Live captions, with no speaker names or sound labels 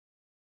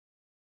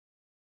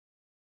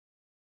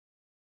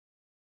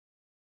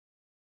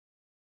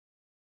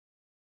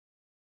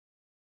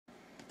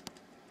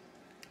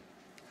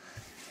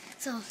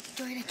So,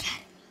 join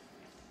academy.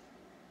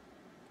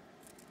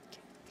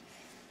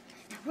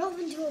 Now roll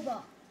into a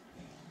ball.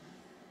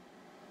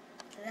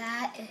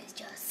 That is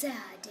just sad,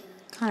 dude.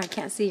 Connor, I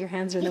can't see, your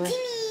hands are in the way.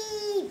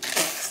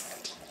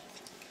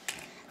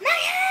 My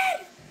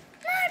head!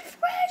 My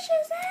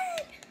precious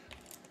head!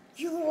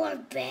 You are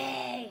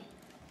bad.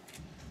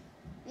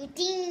 You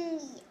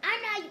teeny.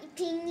 I'm not you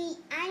teeny.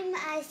 I'm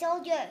a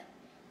soldier.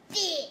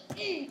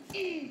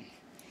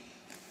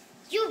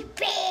 You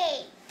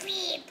big.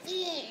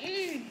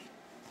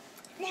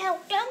 Now,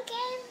 don't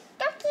kill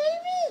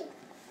me.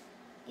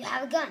 You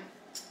have a gun.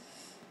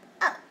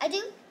 Oh, I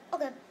do?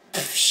 Okay.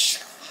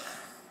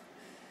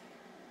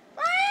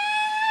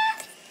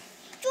 What?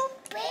 You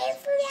pay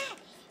for that.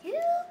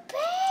 You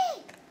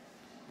pay.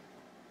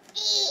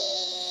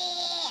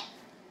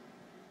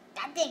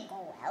 That didn't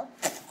go well.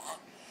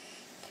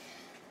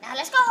 Now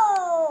let's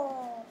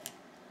go.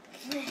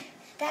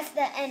 That's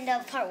the end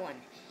of part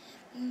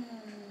 1.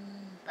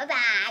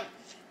 Bye-bye.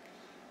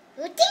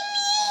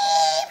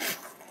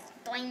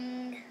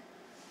 Doing.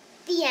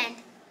 The end.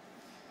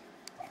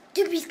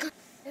 Doopy's gone.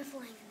 They're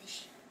flying in the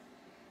ship.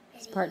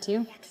 It's part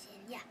 2?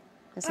 Yeah.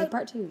 Let's say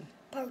part 2.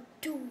 Part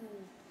 2.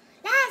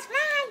 Last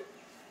fly.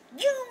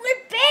 You were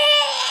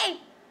big.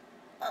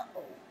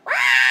 Uh-oh.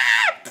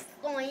 Ah!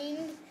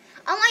 Flying.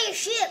 I'm on your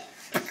ship.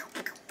 Get up!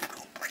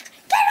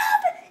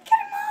 Get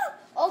him up!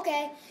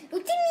 Okay.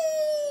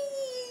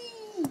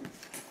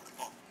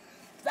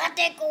 Let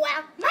that go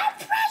out. My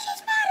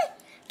precious body!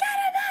 Get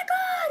it back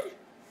on!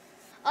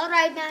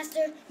 Alright,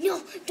 Master.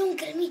 No, don't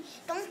kill me.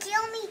 Don't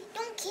kill me.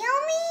 Don't kill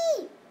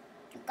me.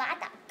 You got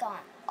that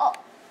gun. Oh.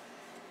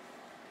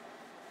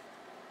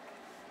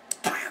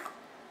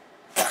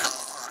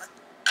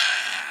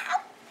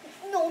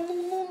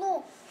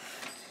 No.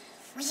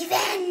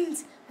 Revenge!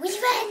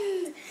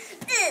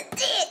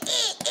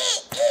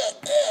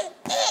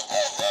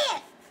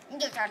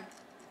 Your turn.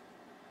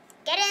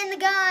 Get in the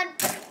gun.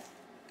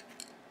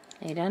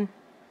 Are you done?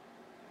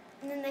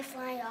 And then they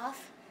fly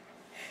off.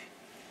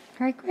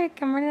 Hurry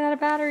quick, I'm running out of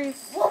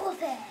batteries. Boba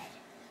Fett.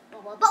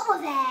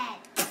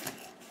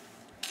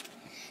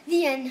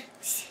 The end.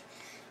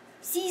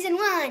 Season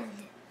 1.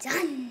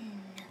 Done.